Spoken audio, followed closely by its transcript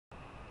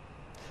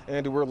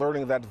And we're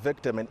learning that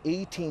victim, an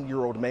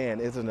 18-year-old man,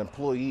 is an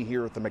employee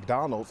here at the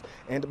McDonald's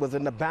and was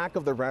in the back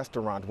of the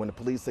restaurant when the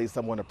police say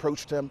someone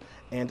approached him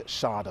and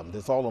shot him.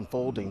 This all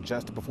unfolding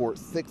just before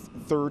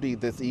 6:30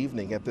 this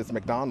evening at this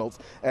McDonald's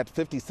at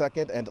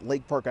 52nd and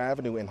Lake Park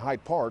Avenue in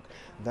Hyde Park.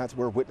 That's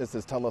where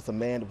witnesses tell us a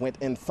man went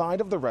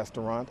inside of the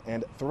restaurant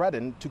and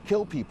threatened to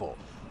kill people.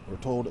 We're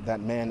told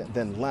that man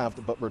then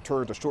left but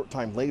returned a short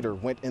time later,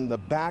 went in the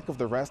back of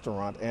the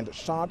restaurant and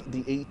shot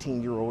the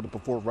 18-year-old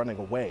before running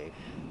away.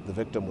 The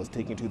victim was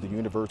taken to the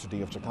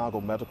University of Chicago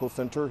Medical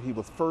Center. He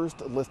was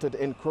first listed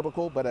in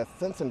critical but has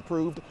since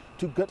improved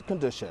to good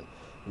condition.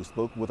 We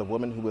spoke with a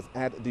woman who was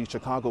at the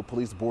Chicago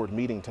Police Board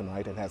meeting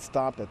tonight and had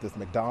stopped at this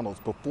McDonald's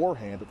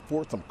beforehand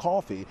for some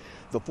coffee.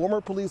 The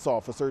former police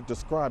officer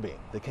describing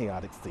the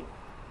chaotic scene.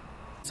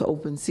 It's an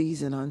open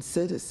season on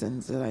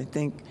citizens, and I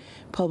think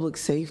public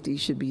safety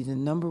should be the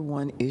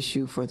 #1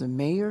 issue for the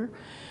mayor,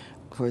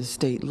 for the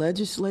state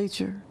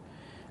legislature,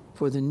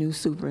 for the new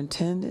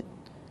superintendent,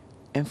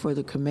 and for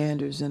the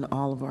commanders in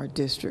all of our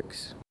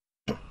districts.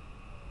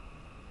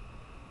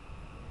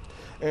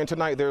 And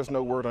tonight, there's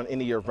no word on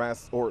any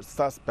arrests or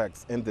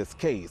suspects in this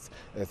case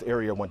as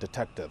Area 1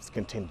 detectives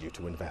continue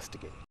to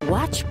investigate.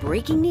 Watch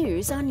breaking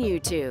news on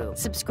YouTube.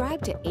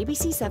 Subscribe to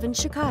ABC 7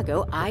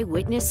 Chicago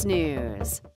Eyewitness News.